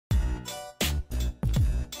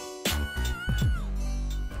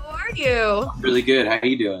you? Really good. How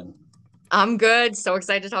you doing? I'm good. So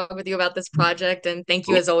excited to talk with you about this project, and thank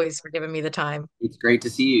you Cool. as always for giving me the time. It's great to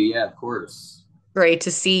see you. Yeah, of course. Great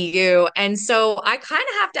to see you. And so I kind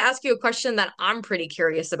of have to ask you a question that I'm pretty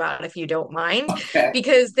curious about, if you don't mind, Okay.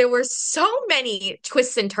 because there were so many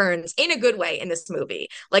twists and turns in a good way in this movie.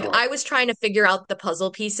 Like Sure. I was trying to figure out the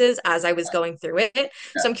puzzle pieces as I was going through it.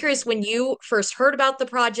 So I'm Yeah. curious, when you first heard about the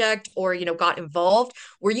project or, got involved,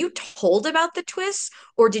 were you told about the twists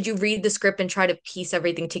or did you read the script and try to piece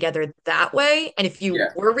everything together that way? And if you Yeah.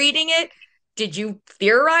 were reading it, did you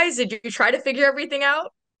theorize? Did you try to figure everything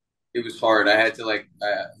out? It was hard. I had to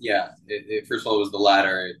yeah. First of all, it was the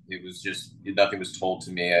latter. It was just nothing was told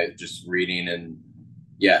to me. I just reading and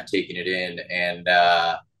yeah, taking it in. And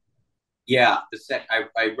yeah,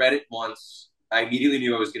 I read it once. I immediately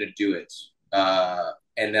knew I was going to do it.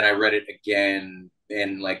 And then I read it again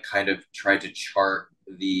and like kind of tried to chart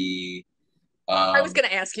the I was um going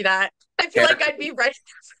to ask you that. I feel like character. I'd be right.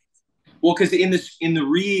 Well, because in the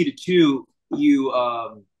read too,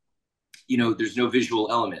 there's no visual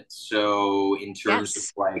elements. So in terms of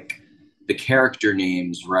Yes. like the character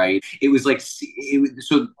names, right? It was like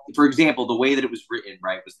so. For example, the way that it was written,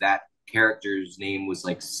 right, was that character's name was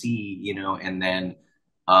like C, and then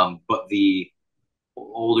but the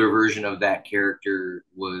older version of that character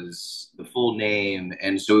was the full name,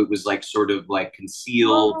 and so it was like sort of like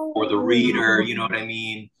concealed for the reader, you know Oh. what I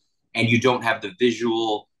mean? And you don't have the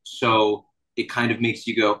visual, so it kind of makes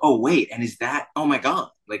you go, oh wait, and is that, oh my god,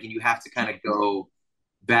 like, and you have to kind of go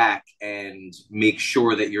back and make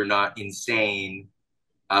sure that you're not insane,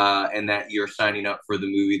 and that you're signing up for the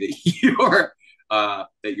movie that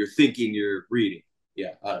you're thinking you're reading.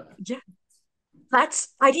 Yeah, I don't know. Yeah. I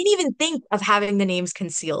didn't even think of having the names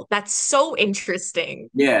concealed. That's so interesting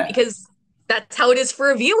Yeah, because that's how it is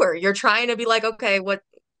for a viewer. You're trying to be like, okay, what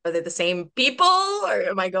are they the same people or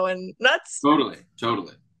am I going nuts? totally,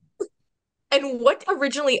 totally. And what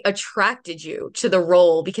originally attracted you to the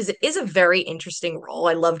role? Because it is a very interesting role.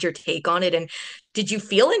 I loved your take on it. And did you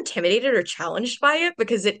feel intimidated or challenged by it?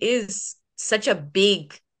 Because it is such a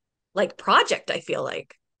big, like, project, I feel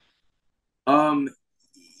like. Um,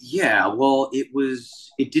 yeah, well, it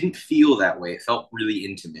didn't feel that way. It felt really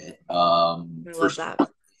intimate. I love First, that.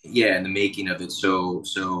 yeah, in the making of it. So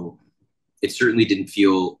it certainly didn't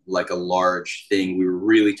feel like a large thing. We were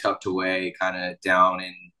really tucked away, kind of down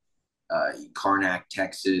in Karnak,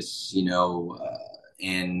 Texas,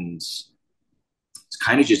 and it's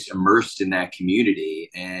kind of just immersed in that community.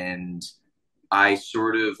 And I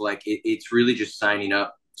sort of like it's really just signing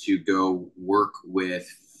up to go work with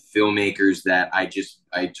filmmakers that I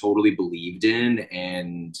totally believed in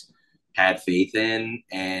and had faith in,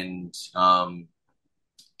 and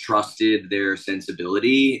trusted their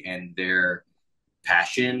sensibility and their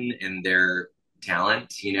passion and their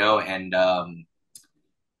talent, and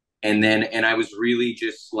I was really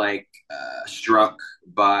just like struck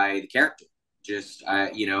by the character. Just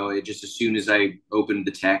it just as soon as I opened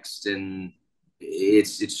the text, and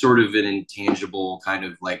it's sort of an intangible kind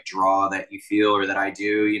of like draw that you feel, or that I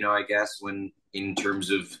do, I guess, when in terms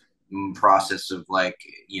of process of like,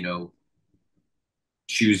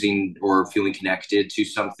 choosing or feeling connected to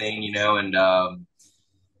something, and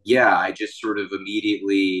yeah, I just sort of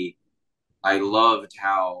immediately I loved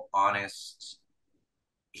how honest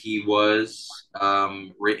he was,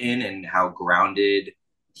 written, and how grounded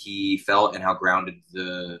he felt, and how grounded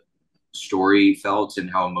the story felt, and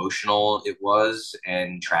how emotional it was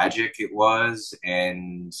and tragic it was.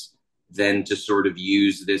 And then to sort of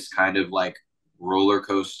use this kind of like roller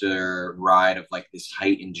coaster ride of like this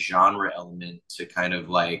heightened genre element to kind of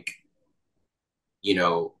like,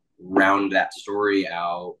 round that story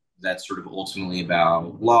out, that's sort of ultimately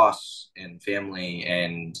about loss and family.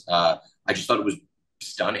 And I just thought it was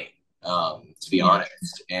stunning, to be Yeah.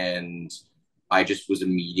 honest. And I just was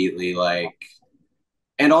immediately like,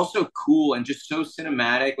 and also cool and just so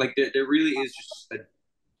cinematic. Like there really is just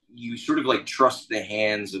you sort of like trust the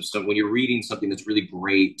hands of some when you're reading something that's really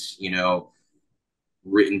great,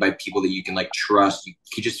 written by people that you can like trust. You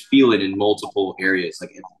can just feel it in multiple areas.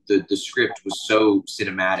 Like the script was so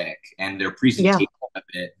cinematic, and their Yeah. presentation of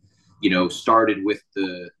it, started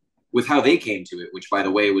with how they came to it, which by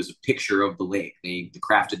the way was a picture of the lake. They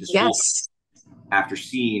crafted this whole Yes. after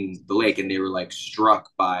seeing the lake, and they were like struck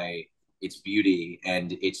by its beauty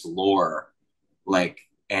and its lore. Like,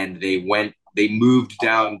 and they moved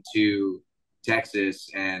down to Texas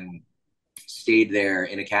and stayed there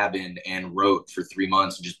in a cabin and wrote for 3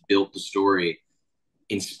 months and just built the story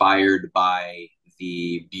inspired by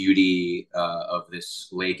the beauty of this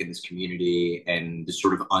lake and this community and this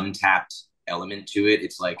sort of untapped element to it.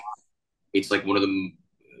 It's like one of the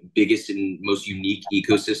biggest and most unique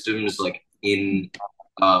ecosystems like in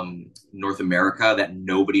North America that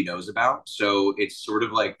nobody knows about. So it's sort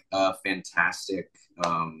of like a fantastic,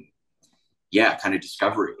 yeah, kind of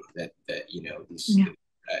discovery that you know this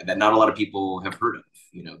that not a lot of people have heard of.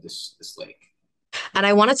 You know, this lake. And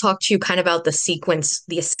I want to talk to you kind of about the sequence,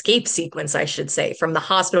 the escape sequence, I should say, from the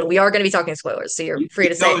hospital. We are going to be talking spoilers, so you're free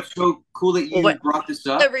to No, say it's so cool that you brought this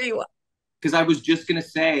up whatever you want. because I was just gonna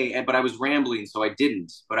say, but I was rambling, so I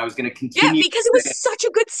didn't. But I was gonna Yeah, continue because it to was say such a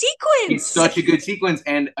good it's sequence. such a good sequence.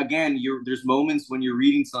 And again, there's moments when you're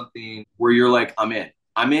reading something where you're like, I'm in.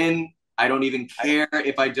 I'm in. I don't even care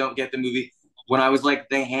if I don't get the movie. When I was like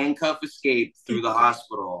the handcuff escape through the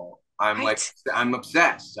hospital, I'm like, Right? I'm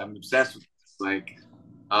obsessed. I'm obsessed with this. Like,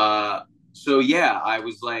 so yeah, I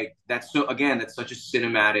was like, that's so again, that's such a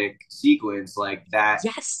cinematic sequence like that.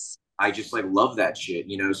 Yes. I just like love that shit,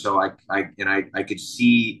 you know. So I could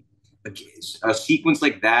see a sequence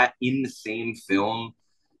like that in the same film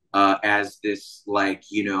as this like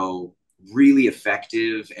you know really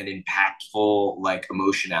effective and impactful like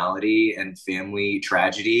emotionality and family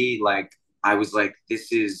tragedy. Like I was like,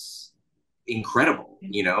 this is incredible,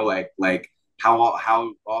 you know. Like how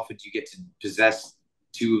often do you get to possess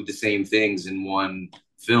two of the same things in one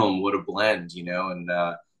film? What a blend, you know.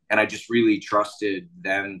 And I just really trusted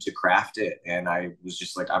them to craft it, and I was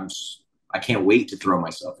just like, I can't wait to throw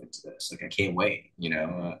myself into this. Like I can't wait, you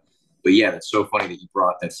know. But yeah, that's so funny that you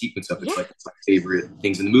brought that sequence up. Yeah. It's my favorite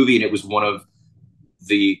things in the movie, and it was one of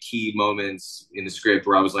the key moments in the script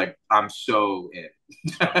where I was like, I'm so in.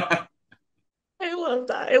 I love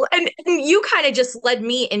that. And you kind of just led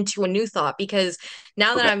me into a new thought because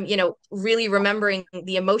now that Okay. I'm, really remembering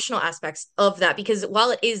the emotional aspects of that, because while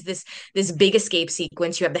it is this big escape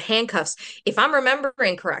sequence, you have the handcuffs. If I'm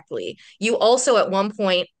remembering correctly, you also at one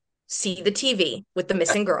point see the TV with the Yes.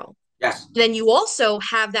 missing girl. Yes. Then you also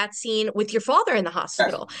have that scene with your father in the Yes.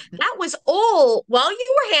 hospital. That was all while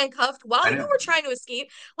you were handcuffed, while I you know. were trying to escape.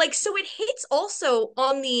 Like, so it hits also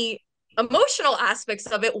on the emotional aspects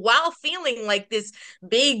of it while feeling like this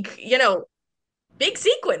big, big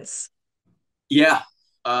sequence. Yeah.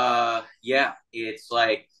 Yeah. It's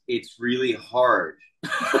like it's really hard.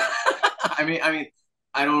 I mean,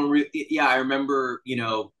 I don't really. Yeah, I remember. You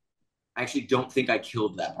know, I actually don't think I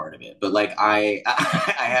killed that part of it, but like I You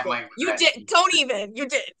have did. my You regrets. did. Don't even. You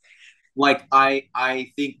did. Like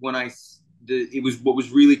I think when it was what was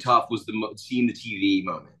really tough was seeing the TV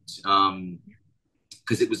moment.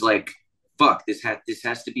 Because it was like, fuck, this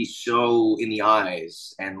has to be so in the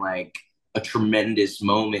eyes and like a tremendous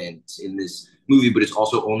moment in this movie, but it's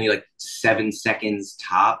also only like 7 seconds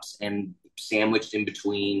tops and sandwiched in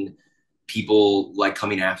between people like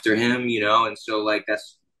coming after him, you know. And so like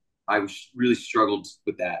that's I was really struggled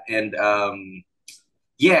with that. And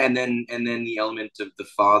yeah, and then the element of the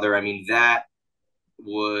father, I mean, that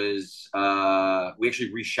was we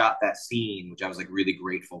actually reshot that scene, which I was like really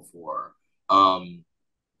grateful for.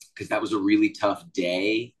 Because that was a really tough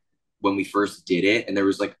day when we first did it, and there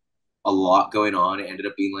was like a lot going on. It ended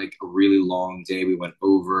up being like a really long day. We went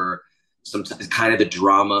over sometimes kind of the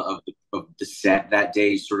drama of the set that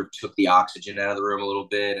day sort of took the oxygen out of the room a little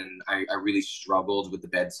bit, and I really struggled with the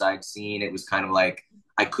bedside scene. It was kind of like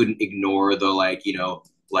I couldn't ignore the like you know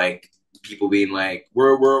like people being like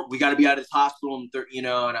we got to be out of this hospital you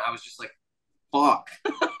know, and I was just like fuck.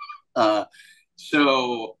 uh,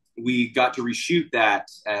 so we got to reshoot that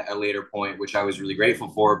at a later point, which I was really grateful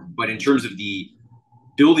for. But in terms of the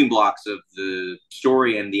building blocks of the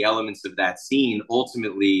story and the elements of that scene,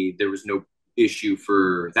 ultimately there was no issue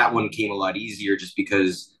for that one. Came a lot easier just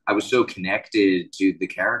because I was so connected to the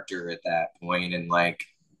character at that point, and like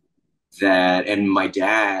that, and my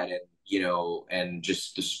dad, and you know, and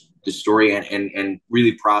just the story, and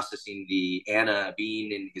really processing the Anna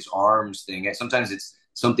being in his arms thing. And sometimes it's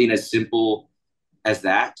something as simple as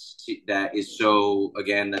that that is so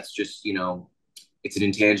again that's just you know it's an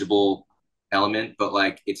intangible element, but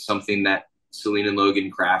like it's something that Celine and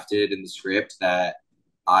Logan crafted in the script that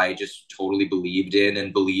I just totally believed in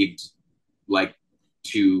and believed like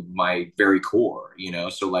to my very core, you know.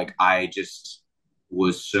 So like I just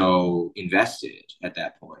was so invested at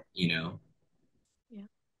that point, you know. Yeah.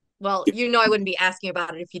 Well, I wouldn't be asking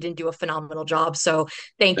about it if you didn't do a phenomenal job. So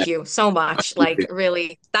thank you so much. Like,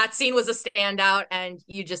 really, that scene was a standout and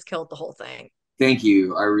you just killed the whole thing. Thank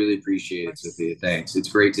you. I really appreciate Of it, course. Sophia. Thanks. It's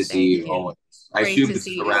great to see Thank you you. always. I Great assume to this is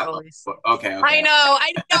see the you wrap up. always. But okay, I okay. know.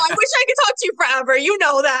 I know. I wish I could talk to you forever. You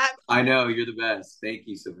know that. I know you're the best. Thank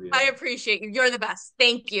you, Sophia. I appreciate you. You're the best.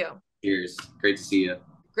 Thank you. Cheers. Great to see you.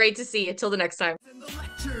 Great to see you. Till the next time.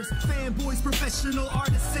 Fanboys, professional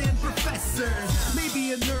artists, and professors. professor.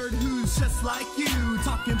 Maybe a nerd who's just like you,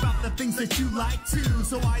 talking about the things that you like too.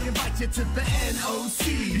 So I invite you to the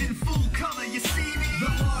NOC. In full color, you see me